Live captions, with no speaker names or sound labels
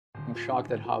I'm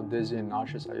shocked at how dizzy and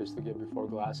nauseous I used to get before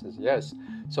glasses. Yes.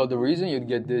 So the reason you'd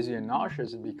get dizzy and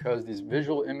nauseous is because these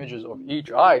visual images of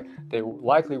each eye, they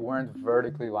likely weren't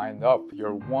vertically lined up.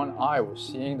 Your one eye was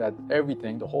seeing that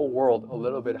everything, the whole world, a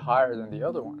little bit higher than the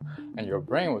other one. And your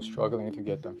brain was struggling to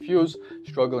get them fused,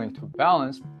 struggling to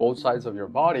balance both sides of your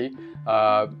body.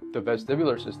 The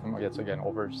vestibular system gets, again,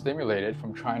 overstimulated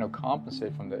from trying to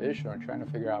compensate from the issue and trying to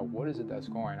figure out what is it that's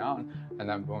going on. And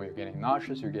then boom, you're getting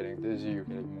nauseous, you're getting dizzy, you're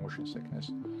getting motion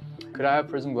sickness. Could I have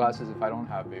Prism glasses if I don't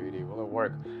have BVD? Will it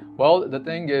work? Well, the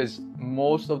thing is,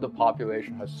 most of the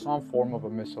population has some form of a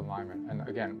misalignment. And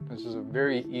again, this is a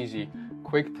very easy,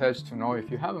 quick test to know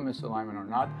if you have a misalignment or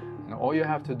not. And all you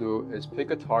have to do is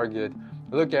pick a target,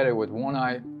 look at it with one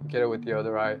eye, look at it with the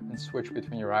other eye, and switch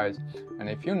between your eyes. And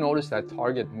if you notice that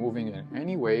target moving in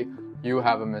any way, you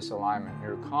have a misalignment.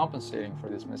 You're compensating for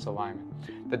this misalignment.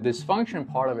 The dysfunction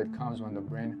part of it comes when the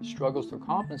brain struggles to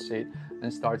compensate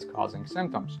and starts causing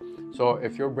symptoms. So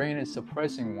if your brain is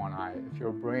suppressing one eye, if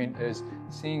your brain is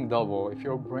seeing double, if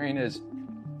your brain is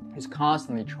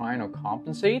constantly trying to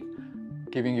compensate,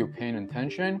 giving you pain and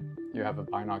tension, you have a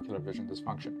binocular vision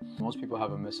dysfunction. Most people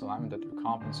have a misalignment that they're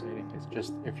compensating. It's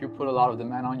just, if you put a lot of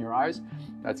demand on your eyes,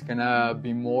 that's gonna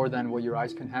be more than what your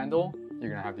eyes can handle,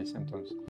 you're gonna have these symptoms.